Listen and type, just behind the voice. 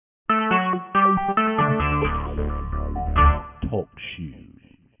TalkShoe.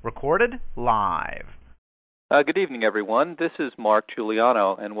 Recorded live. Good evening, everyone. This is Mark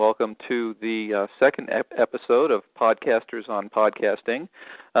Giuliano, and welcome to the second episode of Podcasters on Podcasting.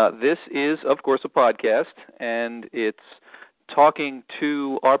 This is, of course, a podcast, and it's talking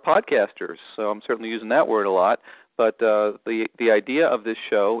to our podcasters. So I'm certainly using that word a lot, but the idea of this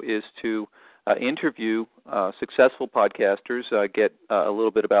show is to interview successful podcasters, get a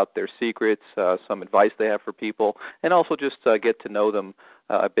little bit about their secrets, some advice they have for people, and also just get to know them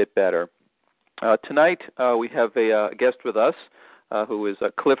a bit better. Tonight we have a guest with us who is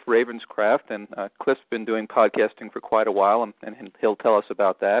Cliff Ravenscraft, and Cliff's been doing podcasting for quite a while, and he'll tell us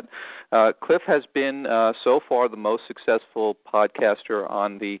about that. Cliff has been so far the most successful podcaster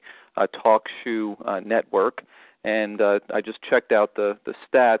on the TalkShoe network, and I just checked out the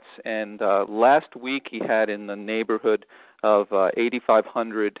stats, and last week he had in the neighborhood of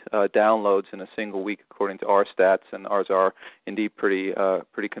 8,500 downloads in a single week, according to our stats, and ours are indeed pretty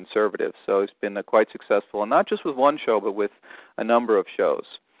conservative. So it's been quite successful, and not just with one show, but with a number of shows.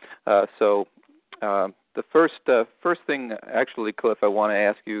 So the first thing, actually, Cliff, I want to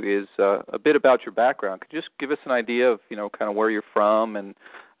ask you is a bit about your background. Could you just give us an idea of kind of where you're from and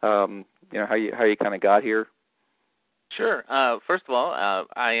how you kind of got here? Sure. First of all,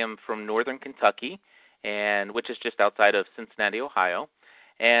 I am from northern Kentucky, which is just outside of Cincinnati, Ohio.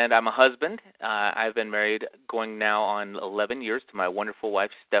 And I'm a husband. I've been married going now on 11 years to my wonderful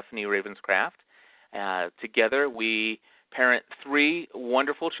wife, Stephanie Ravenscraft. Together, we parent 3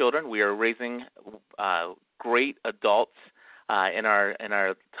 wonderful children. We are raising great adults in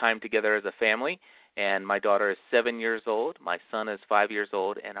our time together as a family. And my daughter is 7 years old, my son is 5 years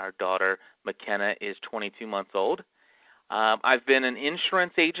old, and our daughter, McKenna, is 22 months old. I've been an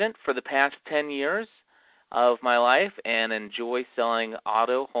insurance agent for the past 10 years of my life and enjoy selling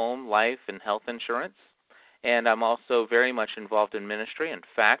auto, home, life, and health insurance. And I'm also very much involved in ministry. In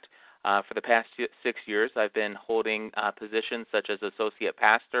fact, for the past 6 years, I've been holding positions such as associate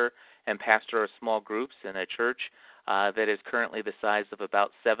pastor and pastor of small groups in a church that is currently the size of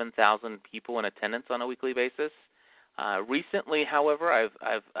about 7,000 people in attendance on a weekly basis. Recently, however,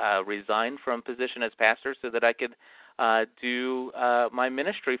 I've resigned from position as pastor so that I could do my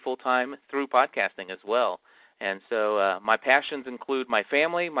ministry full-time through podcasting as well. And so my passions include my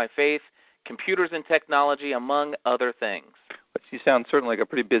family, my faith, computers and technology, among other things. But you sound certainly like a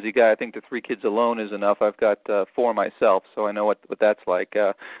pretty busy guy. I think the 3 kids alone is enough. I've got 4 myself, so I know what that's like,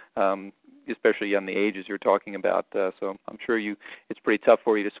 especially on the ages you're talking about. So I'm sure it's pretty tough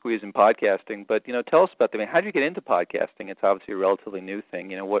for you to squeeze in podcasting. But, tell us about that. I mean, how did you get into podcasting? It's obviously a relatively new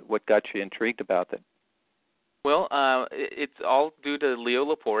thing. What got you intrigued about it? Well, it's all due to Leo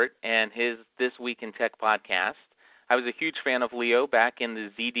Laporte and his This Week in Tech podcast. I was a huge fan of Leo back in the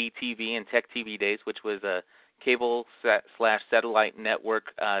ZDTV and Tech TV days, which was a cable/satellite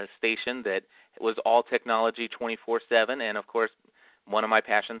network station that was all technology 24/7. And, of course, one of my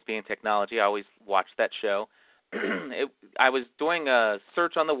passions being technology, I always watched that show. I was doing a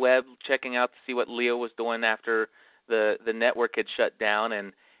search on the web, checking out to see what Leo was doing after the network had shut down,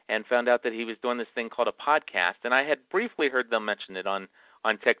 and found out that he was doing this thing called a podcast. And I had briefly heard them mention it on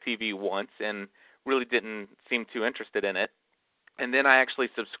Tech TV once and really didn't seem too interested in it. And then I actually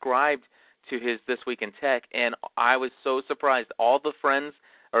subscribed to his This Week in Tech, and I was so surprised. All the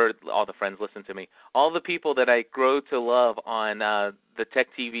people that I grow to love on the Tech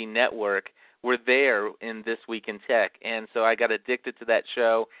TV network were there in This Week in Tech. And so I got addicted to that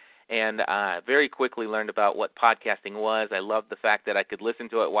show, and very quickly learned about what podcasting was. I loved the fact that I could listen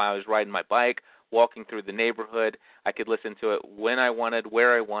to it while I was riding my bike, walking through the neighborhood. I could listen to it when I wanted,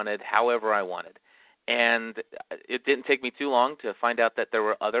 where I wanted, however I wanted. And it didn't take me too long to find out that there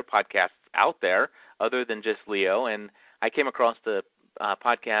were other podcasts out there other than just Leo. And I came across the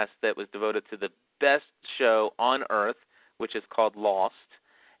podcast that was devoted to the best show on earth, which is called Lost.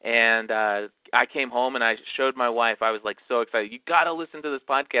 And I came home and I showed my wife. I was like so excited. You got to listen to this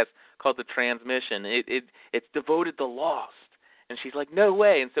podcast called The Transmission. It's devoted to Lost. And she's like, no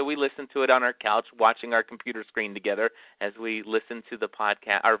way. And so we listened to it on our couch, watching our computer screen together as we listened to the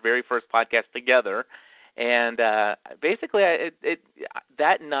podcast, our very first podcast together. And basically,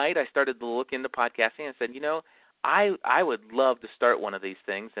 that night I started to look into podcasting and said, I would love to start one of these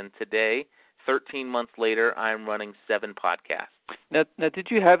things. And today, 13 months later, I'm running 7 podcasts. Now, did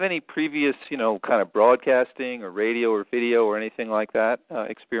you have any previous, kind of broadcasting or radio or video or anything like that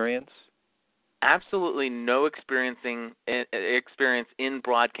experience? Absolutely no experience in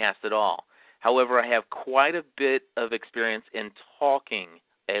broadcast at all. However, I have quite a bit of experience in talking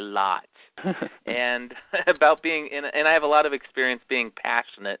a lot. And about being, and I have a lot of experience being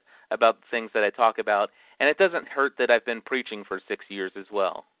passionate about the things that I talk about, and it doesn't hurt that I've been preaching for 6 years as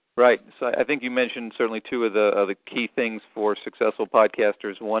well. Right. So I think you mentioned certainly two of the key things for successful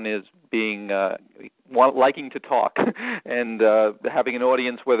podcasters. One is being liking to talk and having an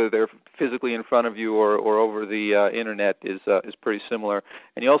audience, whether they're physically in front of you or over the internet, is pretty similar.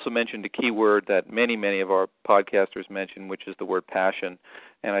 And you also mentioned a key word that many of our podcasters mention, which is the word passion.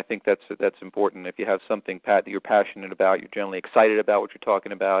 And I think that's important. If you have something that you're passionate about, you're generally excited about what you're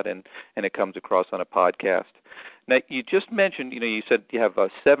talking about, and it comes across on a podcast. Now, you just mentioned, you said you have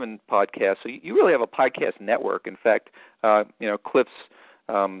 7 podcasts, so you really have a podcast network. In fact, Cliff's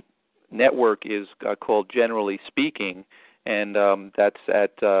network is called Generally Speaking, and that's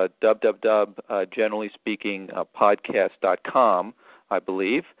at www.generallyspeakingpodcast.com, I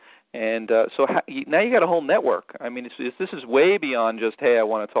believe. And so now you got a whole network. I mean, this is way beyond just, hey, I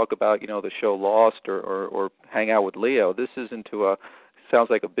want to talk about, the show Lost or hang out with Leo. This is sounds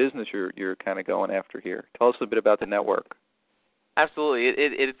like a business you're kind of going after here. Tell us a bit about the network. Absolutely.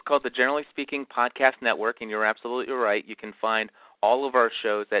 It's called the Generally Speaking Podcast Network, and you're absolutely right. You can find all of our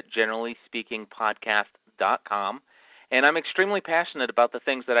shows at generallyspeakingpodcast.com. And I'm extremely passionate about the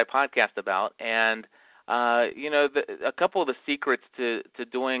things that I podcast about. And, a couple of the secrets to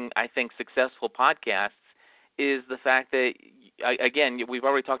doing, I think, successful podcasts is the fact that, again, we've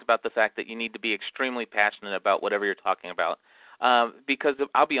already talked about the fact that you need to be extremely passionate about whatever you're talking about. Because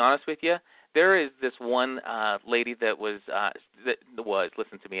I'll be honest with you, there is this one lady that was,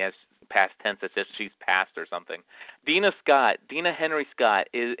 listen to me as past tense as if she's passed or something. Dina Henry Scott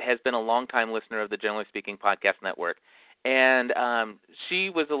has been a longtime listener of the Generally Speaking Podcast Network. And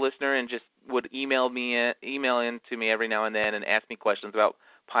she was a listener and just would email in to me every now and then and ask me questions about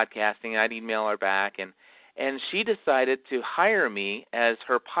podcasting. I'd email her back, and she decided to hire me as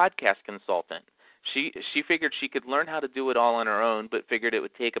her podcast consultant. She figured she could learn how to do it all on her own, but figured it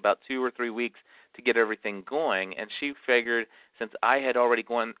would take about 2 or 3 weeks to get everything going. And she figured since I had already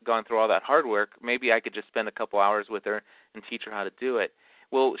gone through all that hard work, maybe I could just spend a couple hours with her and teach her how to do it.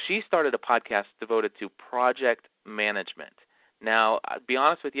 Well, she started a podcast devoted to project management. Now, I'll be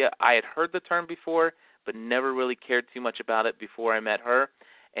honest with you, I had heard the term before, but never really cared too much about it before I met her.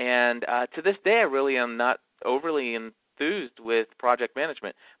 And to this day, I really am not overly enthused with project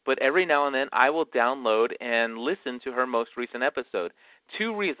management, but every now and then I will download and listen to her most recent episode.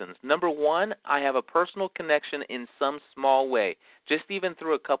 2 reasons. Number one, I have a personal connection in some small way, just even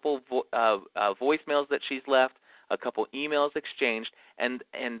through a couple voicemails that she's left, a couple emails exchanged, and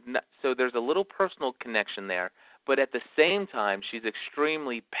so there's a little personal connection there. But at the same time, she's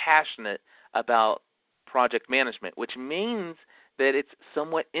extremely passionate about project management, which means that it's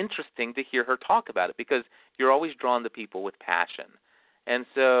somewhat interesting to hear her talk about it because you're always drawn to people with passion. And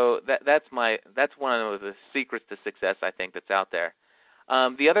so that's one of the secrets to success, I think, that's out there.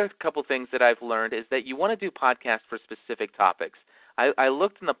 The other couple things that I've learned is that you want to do podcasts for specific topics. I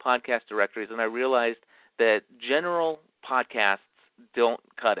looked in the podcast directories and I realized that general podcasts don't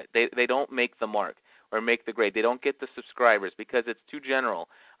cut it. They don't make the mark or make the grade. They don't get the subscribers because it's too general.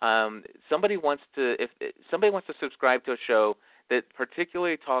 Somebody wants to subscribe to a show that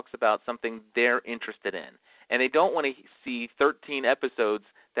particularly talks about something they're interested in, and they don't want to see 13 episodes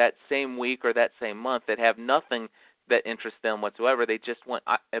that same week or that same month that have nothing that interests them whatsoever. They just want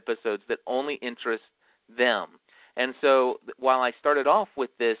episodes that only interest them. And so while I started off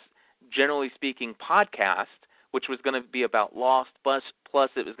with this Generally Speaking podcast, which was going to be about Lost, plus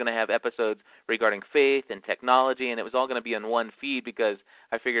it was going to have episodes regarding faith and technology, and it was all going to be in one feed because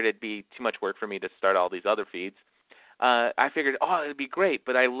I figured it'd be too much work for me to start all these other feeds. I figured, it'd be great,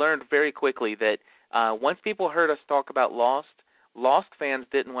 but I learned very quickly that once people heard us talk about Lost fans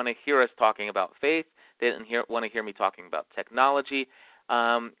didn't want to hear us talking about faith. They didn't want to hear me talking about technology.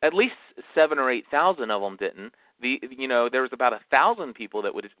 At least 7,000 or 8,000 of them didn't. There was about 1,000 people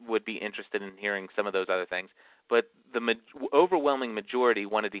that would be interested in hearing some of those other things, but the overwhelming majority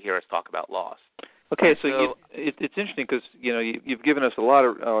wanted to hear us talk about Lost. Okay, so it's interesting because you've given us a lot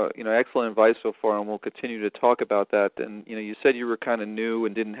of excellent advice so far, and we'll continue to talk about that. And you said you were kind of new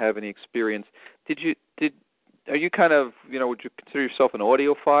and didn't have any experience. Are you kind of would you consider yourself an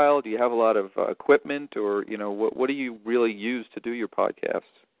audiophile? Do you have a lot of equipment, or what do you really use to do your podcasts?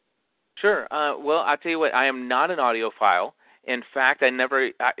 Sure. Well, I'll tell you what, I am not an audiophile. In fact,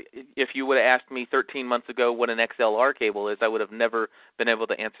 if you would have asked me 13 months ago what an XLR cable is, I would have never been able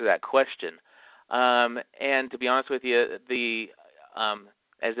to answer that question. And to be honest with you,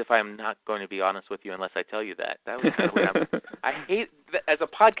 as if I'm not going to be honest with you unless I tell you that. That was kind of weird. I hate, as a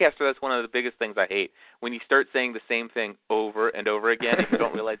podcaster, that's one of the biggest things I hate, when you start saying the same thing over and over again and you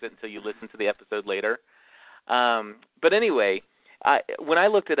don't realize it until you listen to the episode later. But anyway, when I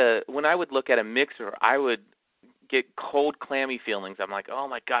would look at a mixer, I would get cold, clammy feelings. I'm like, oh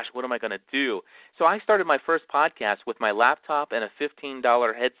my gosh, what am I going to do? So I started my first podcast with my laptop and a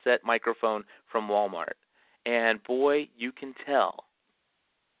 $15 headset microphone from Walmart. And boy, you can tell.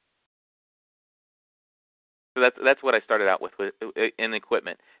 So that's what I started out with in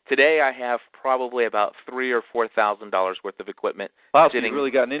equipment. Today I have probably about $3,000 or $4,000 worth of equipment. Wow, so you've really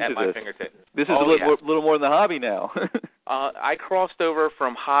gotten into my this. Fingertips. This is a little more than the hobby now. I crossed over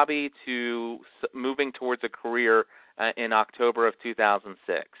from hobby to moving towards a career in October of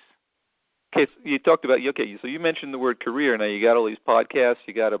 2006. Okay, so you talked about, so you mentioned the word career. Now you got all these podcasts,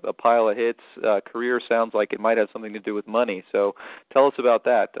 you got a pile of hits. Career sounds like it might have something to do with money. So tell us about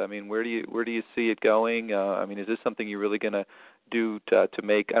that. I mean, where do you see it going? I mean, is this something you're really going to do to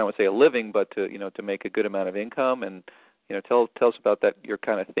make, I don't want to say a living, but to make a good amount of income? And tell us about that. Your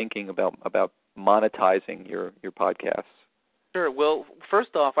kind of thinking about monetizing your podcasts. Sure. Well,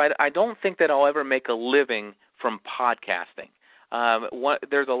 first off, I don't think that I'll ever make a living from podcasting.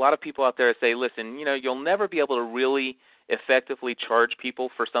 There's a lot of people out there that say, listen, you'll never be able to really effectively charge people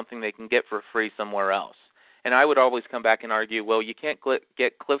for something they can get for free somewhere else. And I would always come back and argue, well, you can't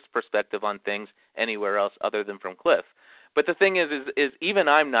get Cliff's perspective on things anywhere else other than from Cliff. But the thing is even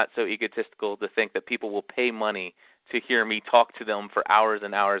I'm not so egotistical to think that people will pay money to hear me talk to them for hours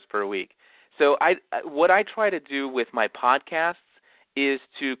and hours per week. So what I try to do with my podcasts is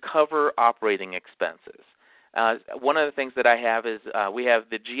to cover operating expenses. One of the things that I have is we have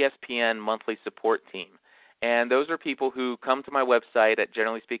the GSPN monthly support team. And those are people who come to my website at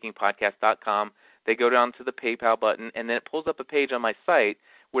generallyspeakingpodcast.com. They go down to the PayPal button, and then it pulls up a page on my site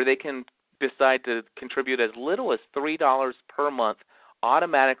where they can decide to contribute as little as $3 per month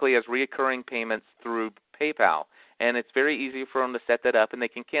automatically as reoccurring payments through PayPal. And it's very easy for them to set that up, and they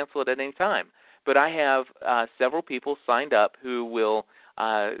can cancel it at any time. But I have several people signed up who will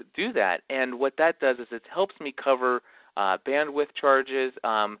do that. And what that does is it helps me cover bandwidth charges.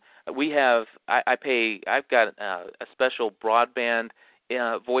 I've got a special broadband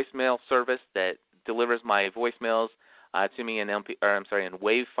voicemail service that delivers my voicemails to me in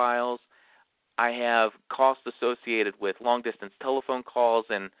WAV files. I have costs associated with long-distance telephone calls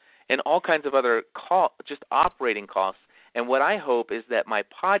and all kinds of other just operating costs. And what I hope is that my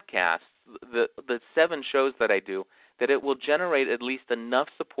podcast, the 7 shows that I do, that it will generate at least enough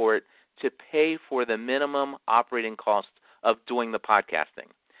support to pay for the minimum operating costs of doing the podcasting.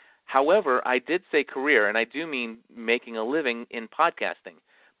 However, I did say career, and I do mean making a living in podcasting.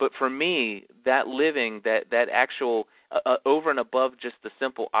 But for me, that living, that actual over and above just the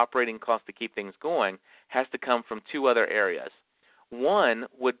simple operating cost to keep things going, has to come from 2 other areas. One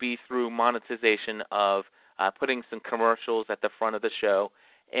would be through monetization of putting some commercials at the front of the show,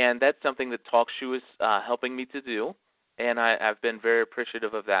 and that's something that TalkShoe is helping me to do, and I've been very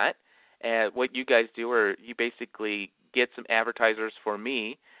appreciative of that. And what you guys do are you basically get some advertisers for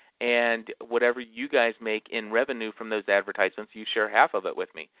me, and whatever you guys make in revenue from those advertisements, you share half of it with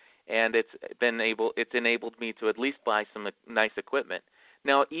me. And it's enabled me to at least buy some nice equipment.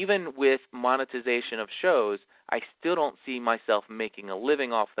 Now, even with monetization of shows, I still don't see myself making a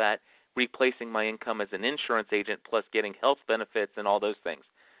living off that, replacing my income as an insurance agent plus getting health benefits and all those things.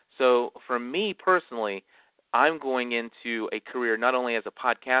 So for me personally, I'm going into a career not only as a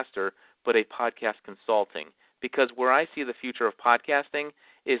podcaster, but a podcast consulting, because where I see the future of podcasting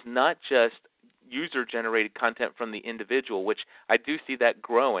is not just user-generated content from the individual, which I do see that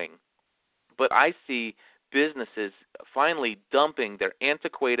growing, but I see businesses finally dumping their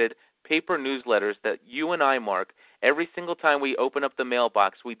antiquated paper newsletters that you and I, Mark, every single time we open up the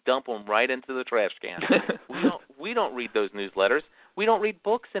mailbox, we dump them right into the trash can. We don't read those newsletters. We don't read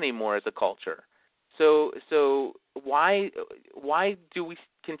books anymore as a culture. So why do we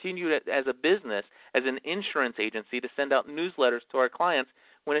continue as a business, as an insurance agency, to send out newsletters to our clients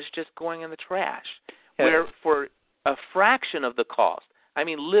when it's just going in the trash? Yeah. Where for a fraction of the cost, I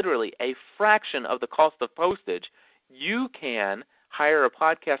mean literally a fraction of the cost of postage, you can hire a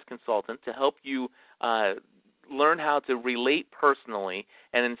podcast consultant to help you learn how to relate personally,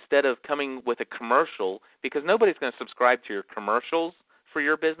 and instead of coming with a commercial, because nobody's going to subscribe to your commercials for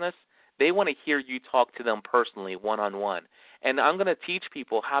your business, they want to hear you talk to them personally, one-on-one. And I'm going to teach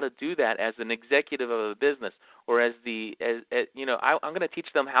people how to do that as an executive of a business, or I'm going to teach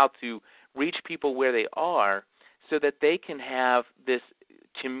them how to reach people where they are so that they can have this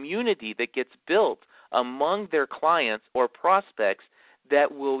community that gets built among their clients or prospects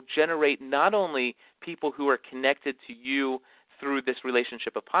that will generate not only people who are connected to you through this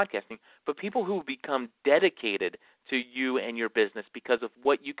relationship of podcasting, but people who become dedicated to you and your business because of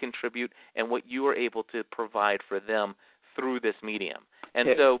what you contribute and what you are able to provide for them through this medium. And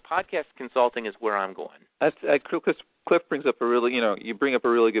so podcast consulting is where I'm going. Cliff brings up you bring up a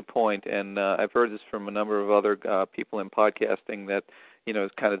really good point, and I've heard this from a number of other people in podcasting that,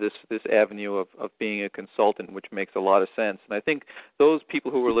 it's kind of this avenue of being a consultant, which makes a lot of sense. And I think those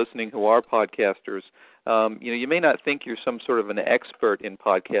people who are listening who are podcasters, you may not think you're some sort of an expert in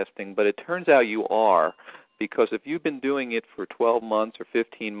podcasting, but it turns out you are. Because if you've been doing it for 12 months or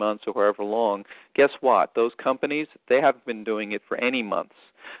 15 months or however long, guess what? Those companies, they haven't been doing it for any months.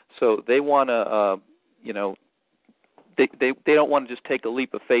 So they want to, they don't want to just take a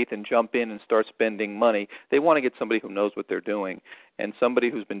leap of faith and jump in and start spending money. They want to get somebody who knows what they're doing, and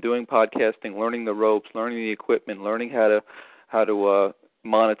somebody who's been doing podcasting, learning the ropes, learning the equipment, learning how to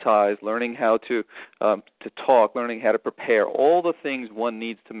monetize, learning how to talk, learning how to prepare. All the things one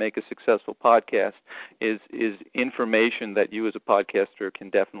needs to make a successful podcast is information that you as a podcaster can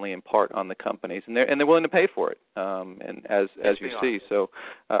definitely impart on the companies, and they're willing to pay for it. And as you see, so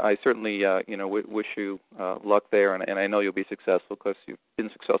I certainly wish you luck there, and I know you'll be successful because you've been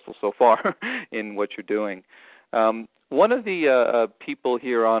successful so far in what you're doing. One of the people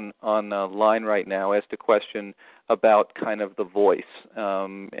here on line right now asked a question about kind of the voice,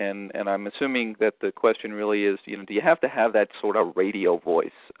 and I'm assuming that the question really is, do you have to have that sort of radio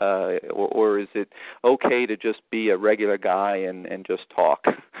voice, or is it okay to just be a regular guy and just talk?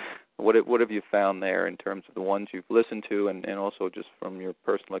 What have you found there in terms of the ones you've listened to, and also just from your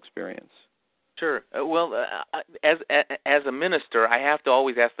personal experience? Sure. Well, as a minister, I have to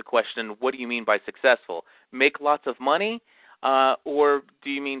always ask the question, what do you mean by successful? Make lots of money? Or do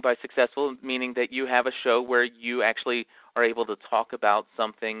you mean by successful, meaning that you have a show where you actually are able to talk about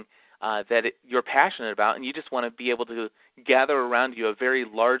something that you're passionate about, and you just want to be able to gather around you a very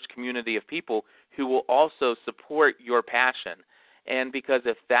large community of people who will also support your passion? And because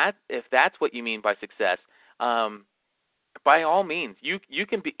if that's what you mean by success, by all means, you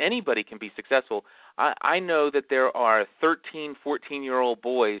can be, anybody can be successful. I know that there are 13, 14-year-old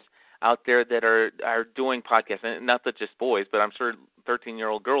boys out there that are doing podcasts, and not that just boys, but I'm sure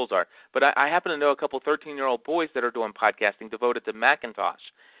 13-year-old girls are. But I happen to know a couple 13-year-old boys that are doing podcasting devoted to Macintosh.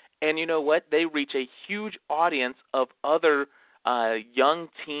 And you know what? They reach a huge audience of other young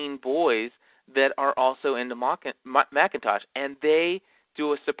teen boys that are also into Macintosh, and they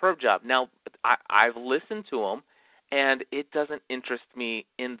do a superb job. Now, I've listened to them, and it doesn't interest me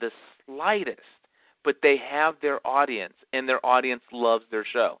in the slightest, but they have their audience, and their audience loves their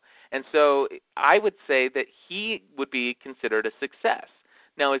show. And so I would say that he would be considered a success.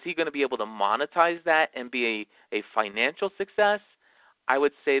 Now, is he going to be able to monetize that and be a financial success? I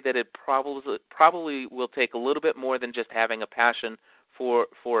would say that it probably will take a little bit more than just having a passion for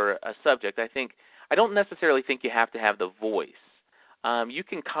a subject. I don't necessarily think you have to have the voice. You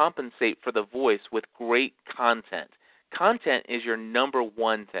can compensate for the voice with great content. Content is your number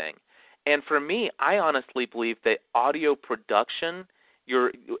one thing. And for me, I honestly believe that audio production,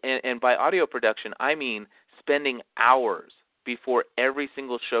 and by audio production, I mean spending hours before every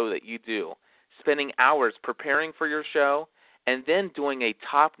single show that you do, spending hours preparing for your show, and then doing a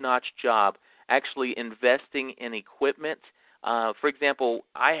top-notch job actually investing in equipment. For example,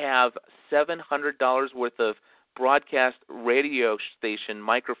 I have $700 worth of broadcast radio station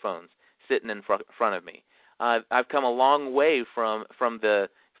microphones sitting in front of me. I've come a long way from the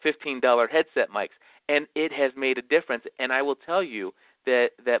 $15 headset mics, and it has made a difference. And I will tell you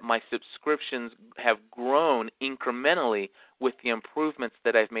that my subscriptions have grown incrementally with the improvements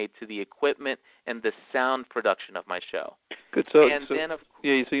that I've made to the equipment and the sound production of my show. Good. So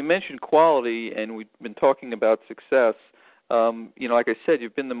you mentioned quality, and we've been talking about success. Like I said,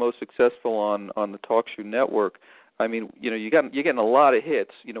 you've been the most successful on the TalkShoe network. I mean, you're getting a lot of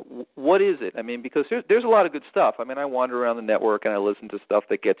hits. What is it? I mean, because there's a lot of good stuff. I mean, I wander around the network and I listen to stuff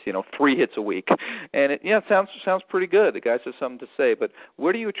that gets 3 hits a week, and it sounds pretty good. The guys have something to say. But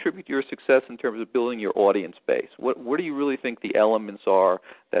where do you attribute your success in terms of building your audience base? Where do you really think the elements are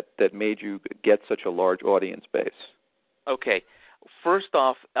that made you get such a large audience base? Okay, first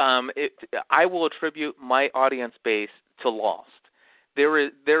off, I will attribute my audience base to Lost. There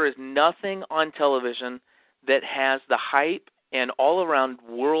is nothing on television that has the hype and all-around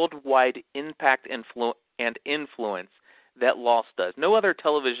worldwide impact and influence that Lost does. No other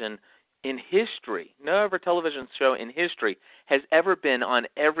television in history, no other television show in history has ever been on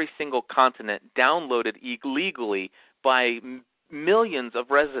every single continent, downloaded illegally by millions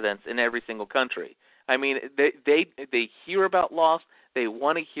of residents in every single country. I mean, they hear about Lost, They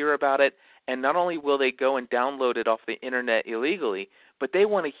want to hear about it. And not only will they go and download it off the internet illegally, but they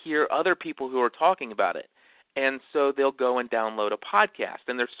want to hear other people who are talking about it. And so they'll go and download a podcast,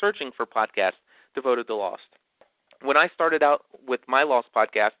 and they're searching for podcasts devoted to Lost. When I started out with my Lost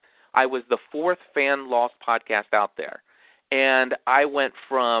podcast, I was the 4th fan Lost podcast out there. And I went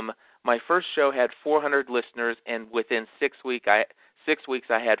from my first show had 400 listeners, and within 6 weeks I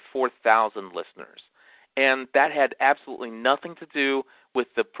had 4,000 listeners. And that had absolutely nothing to do with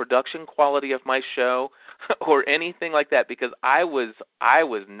the production quality of my show or anything like that, because I was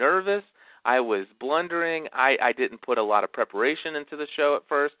nervous, I was blundering, I didn't put a lot of preparation into the show at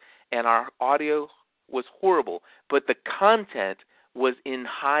first, and our audio was horrible. But the content was in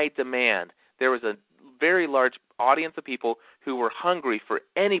high demand. There was a very large audience of people who were hungry for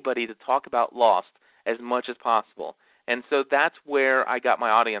anybody to talk about Lost as much as possible. And so that's where I got my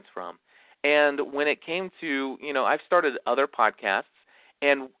audience from. And when it came to, I've started other podcasts,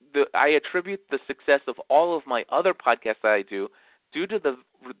 and I attribute the success of all of my other podcasts that I do due to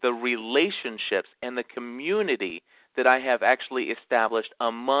the relationships and the community that I have actually established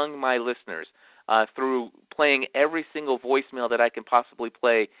among my listeners through playing every single voicemail that I can possibly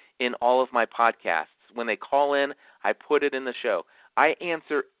play in all of my podcasts. When they call in, I put it in the show. I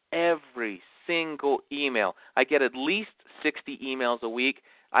answer every single email. I get at least 60 emails a week.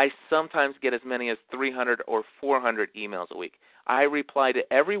 I sometimes get as many as 300 or 400 emails a week. I reply to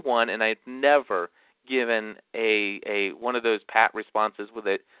every one, and I've never given a one of those pat responses with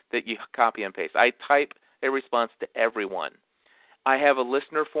it that you copy and paste. I type a response to everyone. I have a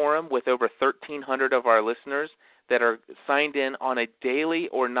listener forum with over 1,300 of our listeners that are signed in on a daily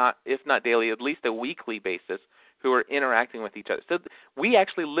or not, if not daily, at least a weekly basis, who are interacting with each other. So we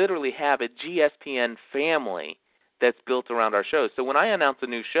actually literally have a GSPN family that's built around our shows. So when I announce a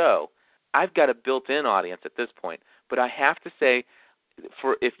new show, I've got a built-in audience at this point. But I have to say,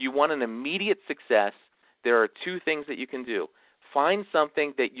 if you want an immediate success, there are 2 things that you can do. Find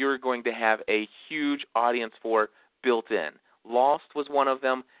something that you're going to have a huge audience for built in. Lost was one of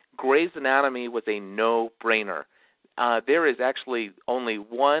them. Grey's Anatomy was a no-brainer. There is actually only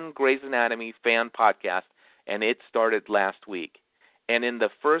one Grey's Anatomy fan podcast, and it started last week. And in the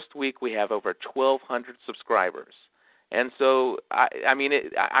first week, we have over 1,200 subscribers. And so,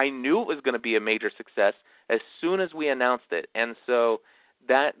 I knew it was going to be a major success as soon as we announced it. And so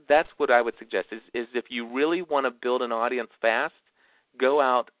that's what I would suggest is if you really want to build an audience fast, go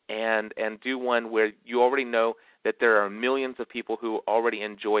out and do one where you already know that there are millions of people who already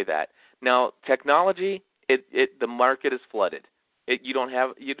enjoy that. Now, technology, the market is flooded. You don't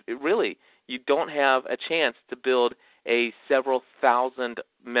have a chance to build a several thousand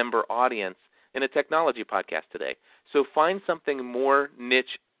member audience in a technology podcast today. So find something more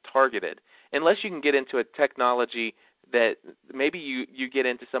niche targeted. Unless you can get into a technology that maybe you get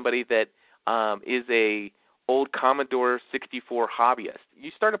into somebody that is a old Commodore 64 hobbyist.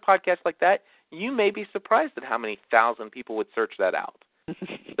 You start a podcast like that, you may be surprised at how many thousand people would search that out.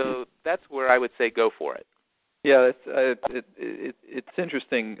 So that's where I would say go for it. Yeah, it's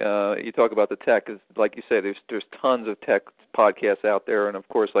interesting. You talk about the tech, 'cause like you say, there's tons of tech podcasts out there, and of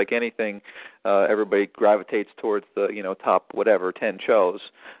course, like anything, everybody gravitates towards the top 10 shows,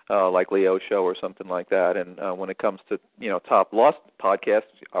 like Leo's show or something like that. And when it comes to top Lost podcasts,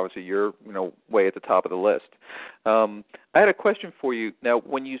 obviously you're way at the top of the list. I had a question for you. Now,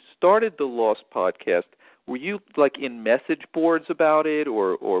 when you started the Lost podcast, were you like in message boards about it,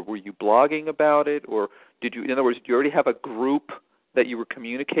 or were you blogging about it, or did you, in other words, did you already have a group that you were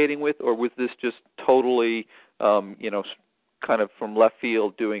communicating with, or was this just totally, kind of from left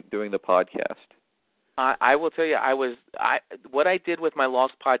field doing the podcast? I will tell you, what I did with my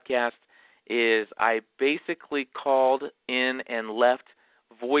Lost podcast is I basically called in and left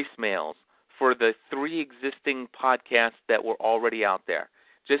voicemails for the 3 existing podcasts that were already out there,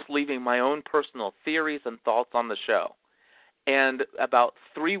 just leaving my own personal theories and thoughts on the show. And about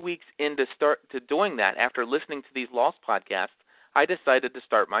 3 weeks into doing that, after listening to these Lost podcasts, I decided to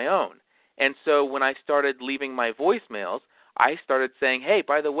start my own. And so when I started leaving my voicemails, I started saying, hey,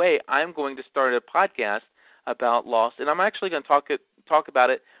 by the way, I'm going to start a podcast about Lost, and I'm actually going to talk about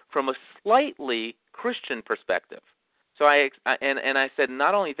it from a slightly Christian perspective. So I said,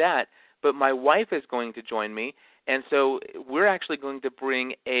 not only that, but my wife is going to join me, and so we're actually going to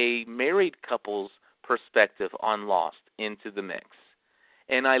bring a married couple's perspective on Lost into the mix.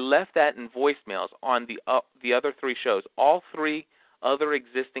 And I left that in voicemails on the other 3 shows. All 3 other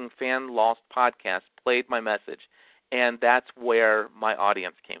existing fan Lost podcasts played my message, and that's where my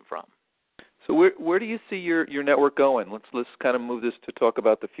audience came from. So where do you see your network going? Let's kind of move this to talk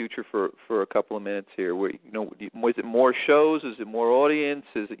about the future for a couple of minutes here. Where, is it more shows? Is it more audience?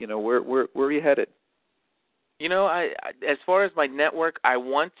 Is it, where are you headed? I as far as my network, I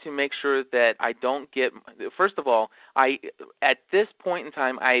want to make sure that I don't get. First of all, at this point in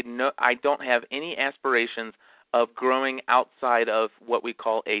time, I don't have any aspirations of growing outside of what we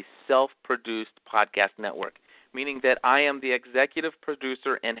call a self-produced podcast network, meaning that I am the executive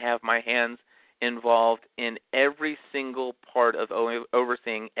producer and have my hands involved in every single part of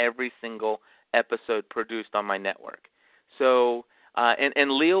overseeing every single episode produced on my network. So.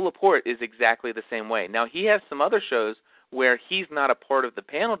 And Leo Laporte is exactly the same way. Now, he has some other shows where he's not a part of the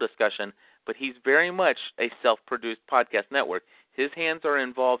panel discussion, but he's very much a self-produced podcast network. His hands are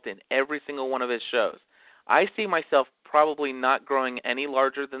involved in every single one of his shows. I see myself probably not growing any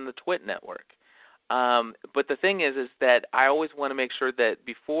larger than the Twit network. But the thing is that I always want to make sure that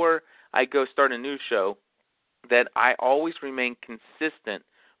before I go start a new show, that I always remain consistent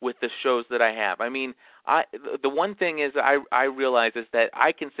with the shows that I have. I mean, the one thing is I realize is that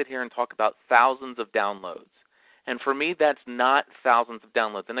I can sit here and talk about thousands of downloads. And for me, that's not thousands of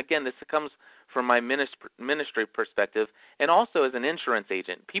downloads. And again, this comes from my ministry perspective and also as an insurance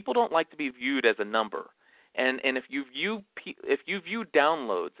agent. People don't like to be viewed as a number. And if you view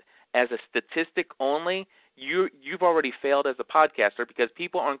downloads as a statistic only, you've already failed as a podcaster because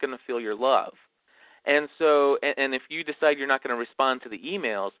people aren't going to feel your love. And so, and if you decide you're not going to respond to the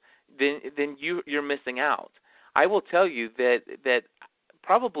emails, then you're missing out. I will tell you that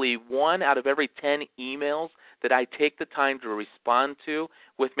probably 1 out of every 10 emails that I take the time to respond to,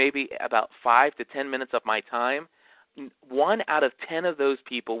 with maybe about 5 to 10 minutes of my time, 1 out of 10 of those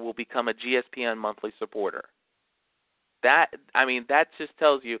people will become a GSPN monthly supporter. That just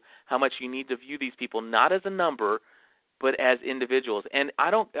tells you how much you need to view these people not as a number, but as individuals. And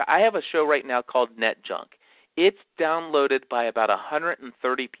I have a show right now called Net Junk. It's downloaded by about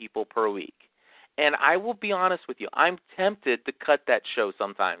 130 people per week. And I will be honest with you, I'm tempted to cut that show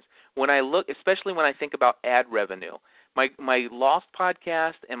sometimes. When I look, especially when I think about ad revenue, my Lost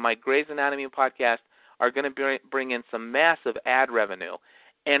podcast and my Grey's Anatomy podcast are going to bring in some massive ad revenue.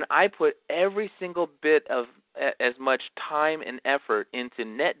 And I put every single bit of as much time and effort into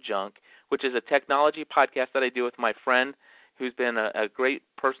Net Junk, which is a technology podcast that I do with my friend who's been a great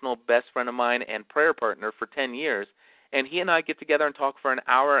personal best friend of mine and prayer partner for 10 years. And he and I get together and talk for an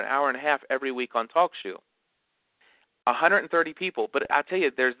hour and a half every week on TalkShoe. 130 people. But I tell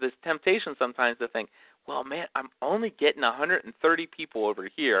you, there's this temptation sometimes to think, well, man, I'm only getting 130 people over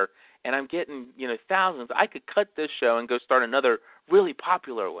here, and I'm getting thousands. I could cut this show and go start another really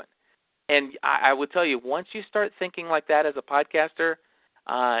popular one. And I would tell you, once you start thinking like that as a podcaster,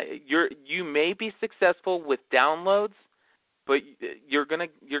 you may be successful with downloads, but you're gonna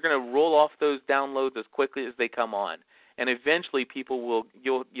roll off those downloads as quickly as they come on, and eventually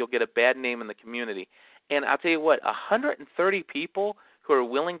you'll get a bad name in the community. And I'll tell you what, 130 people who are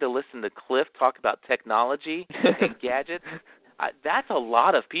willing to listen to Cliff talk about technology and gadgets, that's a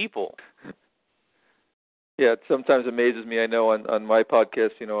lot of people. Yeah, it sometimes amazes me. I know on my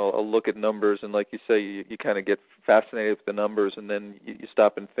podcast, I'll look at numbers, and like you say, you kind of get fascinated with the numbers, and then you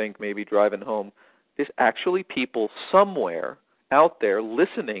stop and think, maybe driving home, there's actually people somewhere out there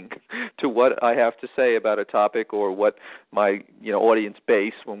listening to what I have to say about a topic or what my audience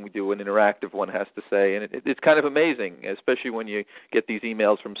base, when we do an interactive one, has to say. And it's kind of amazing, especially when you get these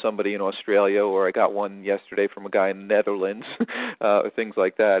emails from somebody in Australia, or I got one yesterday from a guy in the Netherlands, or things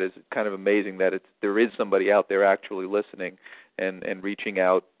like that. It's kind of amazing that there is somebody out there actually listening and reaching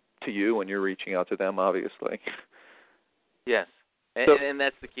out to you, and you're reaching out to them, obviously. Yes, and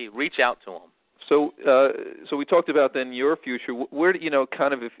that's the key. Reach out to them. So we talked about then your future. Where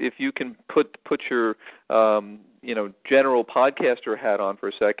kind of if you can put your general podcaster hat on for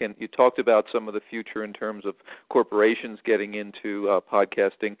a second. You talked about some of the future in terms of corporations getting into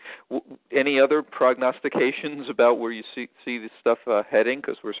podcasting. Any other prognostications about where you see this stuff heading?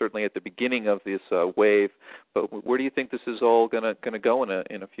 Because we're certainly at the beginning of this wave. But where do you think this is all going to go in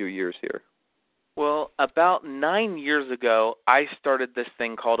a few years here? Well, about 9 years ago, I started this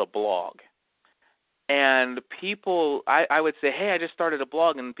thing called a blog. And people, I would say, hey, I just started a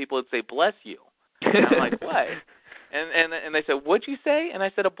blog, and people would say, bless you. And I'm like, what? And they said, what'd you say? And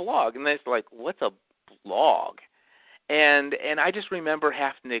I said, a blog. And they're like, what's a blog? And I just remember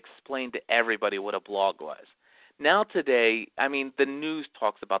having to explain to everybody what a blog was. Now today, I mean, the news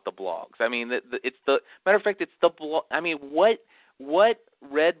talks about the blogs. I mean, it's the matter of fact, it's the blog. I mean, what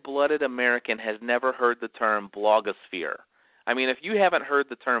red-blooded American has never heard the term blogosphere? I mean, if you haven't heard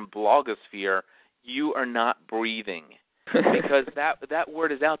the term blogosphere, you are not breathing. because that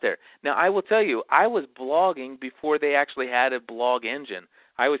word is out there. Now, I will tell you, I was blogging before they actually had a blog engine.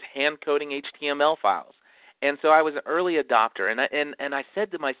 I was hand-coding HTML files. And so I was an early adopter. And I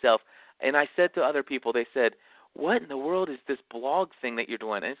said to myself, and I said to other people, they said, what in the world is this blog thing that you're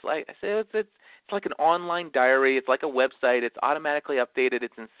doing? And it's like, I said, it's like an online diary. It's like a website. It's automatically updated.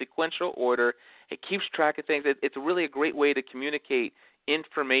 It's in sequential order. It keeps track of things. It's really a great way to communicate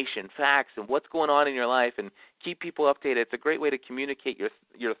information, facts, and what's going on in your life, and keep people updated. It's a great way to communicate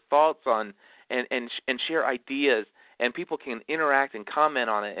your thoughts on and share ideas, and people can interact and comment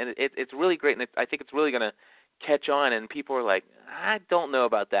on it. And it's really great, and I think it's really going to catch on. And people are like, I don't know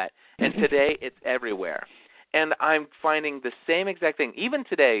about that. And today, it's everywhere. And I'm finding the same exact thing. Even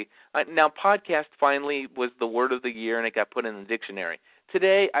today, now podcast finally was the word of the year, and it got put in the dictionary.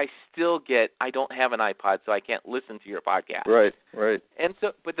 Today, I still get, I don't have an iPod, so I can't listen to your podcast. Right. And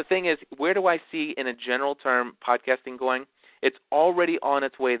so, but the thing is, where do I see, in a general term, podcasting going? It's already on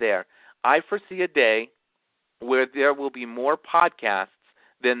its way there. I foresee a day where there will be more podcasts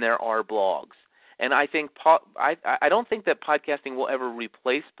than there are blogs. And I think I don't think that podcasting will ever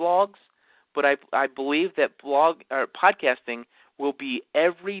replace blogs, but I believe that podcasting will be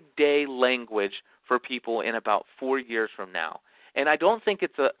everyday language for people in about 4 years from now. And I don't think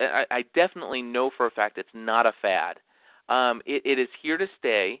I definitely know for a fact it's not a fad. It is here to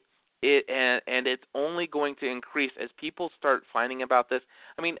stay, and it's only going to increase as people start finding about this.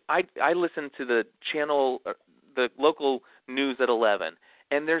 I mean, I listen to the channel, the local news at 11,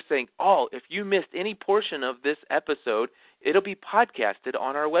 and they're saying, oh, if you missed any portion of this episode, it'll be podcasted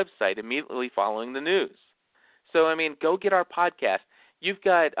on our website immediately following the news. So, I mean, go get our podcast. You've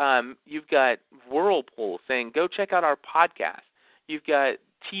got Whirlpool saying, go check out our podcast. You've got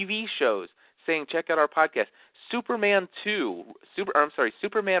TV shows saying, check out our podcast. Superman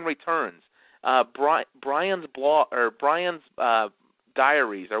Returns. Brian's blog, or Brian's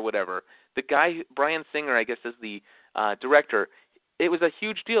diaries, or whatever. The guy, Brian Singer, I guess, is the director. It was a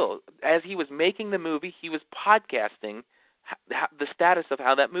huge deal. As he was making the movie, he was podcasting the status of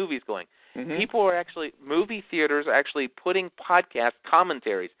how that movie's going. Mm-hmm. Movie theaters are actually putting podcast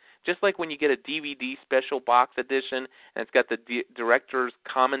commentaries, just like when you get a DVD special box edition and it's got the director's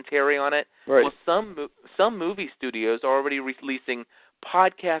commentary on it. Right. Well, some movie studios are already releasing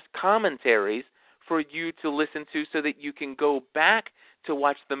podcast commentaries for you to listen to, so that you can go back to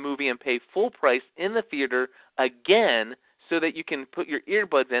watch the movie and pay full price in the theater again, so that you can put your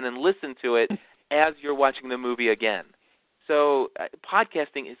earbuds in and listen to it as you're watching the movie again. So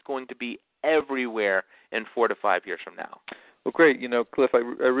podcasting is going to be everywhere in 4 to 5 years from now. Well, great. Cliff, I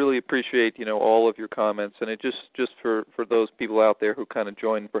really appreciate, all of your comments. And it just for those people out there who kind of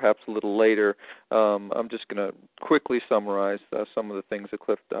joined perhaps a little later, I'm just going to quickly summarize some of the things that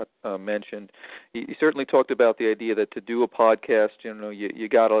Cliff mentioned. He certainly talked about the idea that to do a podcast, you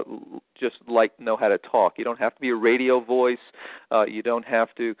got to just know how to talk. You don't have to be a radio voice. You don't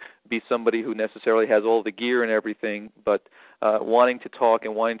have to be somebody who necessarily has all the gear and everything, but wanting to talk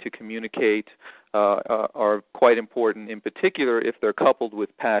and wanting to communicate are quite important, in particular if they're coupled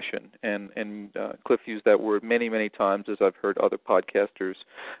with passion. And Cliff used that word many, many times, as I've heard other podcasters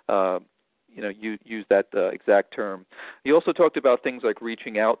use that exact term. He also talked about things like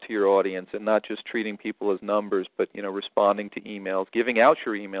reaching out to your audience and not just treating people as numbers, but responding to emails, giving out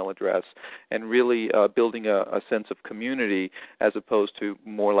your email address, and really building a sense of community, as opposed to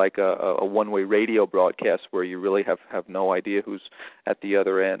more like a one-way radio broadcast where you really have no idea who's at the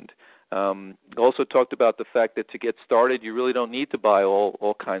other end. Also talked about the fact that to get started, you really don't need to buy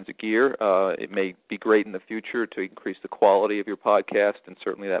all kinds of gear. It may be great in the future to increase the quality of your podcast, and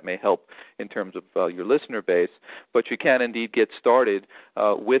certainly that may help in terms of your listener base. But you can indeed get started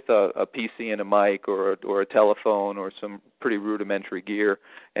with a PC and a mic, or a telephone, or some pretty rudimentary gear,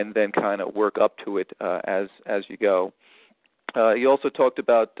 and then kind of work up to it as you go. He also talked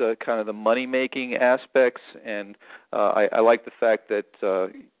about kind of the money-making aspects, and I like the fact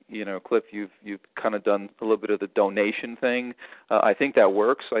that Cliff, you've kind of done a little bit of the donation thing. I think that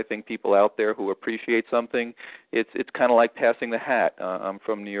works. I think people out there who appreciate something, it's kind of like passing the hat. I'm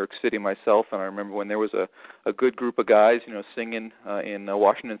from New York City myself, and I remember when there was a good group of guys, singing in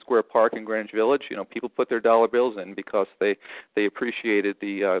Washington Square Park in Greenwich Village. People put their dollar bills in because they appreciated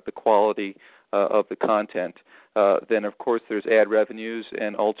the quality of the content. Then, of course, there's ad revenues,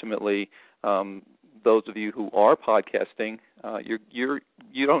 and ultimately, those of you who are podcasting,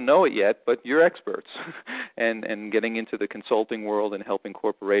 you don't know it yet, but you're experts, and getting into the consulting world and helping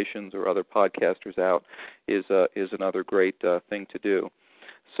corporations or other podcasters out is another great thing to do.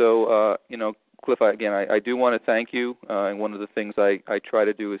 So, Cliff, I do want to thank you. And one of the things I try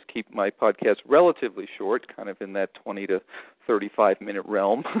to do is keep my podcast relatively short, kind of in that 20 to 35-minute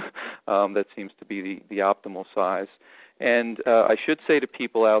realm. That seems to be the optimal size. And I should say to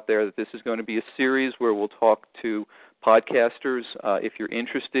people out there that this is going to be a series where we'll talk to podcasters. If you're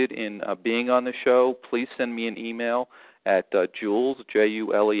interested in being on the show, please send me an email at Jules,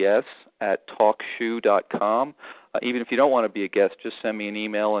 Jules, at TalkShoe.com. Even if you don't want to be a guest, just send me an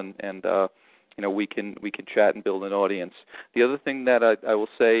email and we can chat and build an audience. The other thing that I will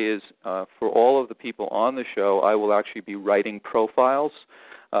say is for all of the people on the show, I will actually be writing profiles.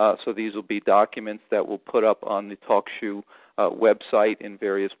 So these will be documents that we'll put up on the TalkShoe website in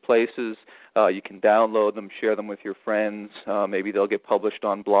various places. You can download them, share them with your friends. Maybe they'll get published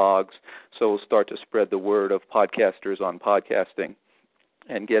on blogs. So we'll start to spread the word of podcasters on podcasting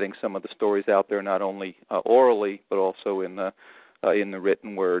and getting some of the stories out there, not only orally but also in the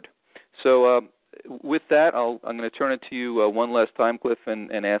written word. So with that, I'm going to turn it to you one last time, Cliff,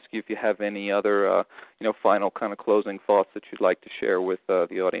 and ask you if you have any other final kind of closing thoughts that you'd like to share with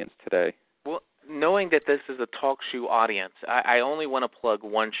the audience today. Well, knowing that this is a TalkShoe audience, I only want to plug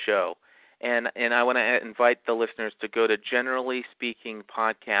one show, and I want to invite the listeners to go to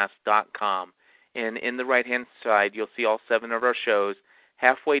generallyspeakingpodcast.com, and in the right-hand side, you'll see all 7 of our shows.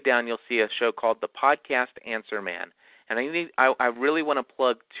 Halfway down, you'll see a show called The Podcast Answer Man. And I really want to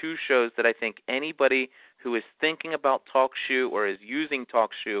plug 2 shows that I think anybody who is thinking about TalkShoe or is using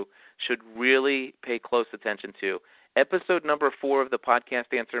TalkShoe should really pay close attention to. Episode number 4 of The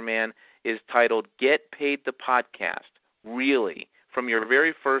Podcast Answer Man is titled Get Paid the Podcast, Really, from your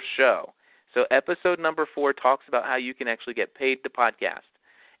very first show. So episode number 4 talks about how you can actually get paid the podcast,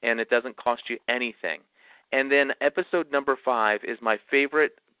 and it doesn't cost you anything. And then episode number 5 is my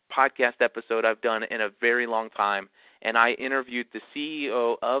favorite podcast episode I've done in a very long time, and I interviewed the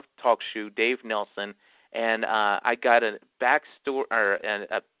CEO of TalkShoe, Dave Nelson, and I got a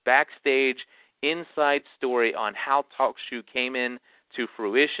backstage inside story on how TalkShoe came in to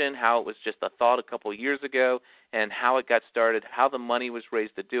fruition, how it was just a thought a couple years ago, and how it got started, how the money was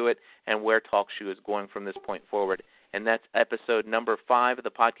raised to do it, and where TalkShoe is going from this point forward. And that's episode number 5 of the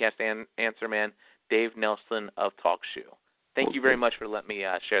Podcast Answer Man, Dave Nelson of TalkShoe. Thank you very much for letting me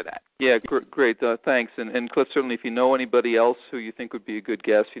share that. Yeah, great. Thanks. And Cliff, certainly if you know anybody else who you think would be a good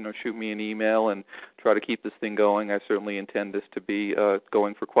guest, shoot me an email and try to keep this thing going. I certainly intend this to be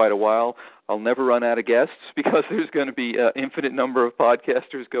going for quite a while. I'll never run out of guests because there's going to be an infinite number of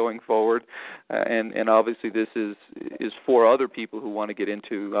podcasters going forward. And obviously this is for other people who want to get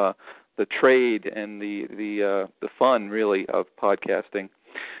into the trade and the fun, really, of podcasting.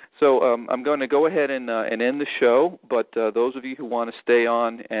 So I'm going to go ahead and end the show, but those of you who want to stay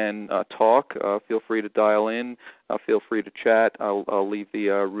on and talk, feel free to dial in. Feel free to chat. I'll leave the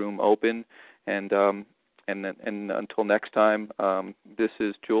room open. And until next time, this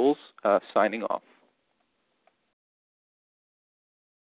is Jules signing off.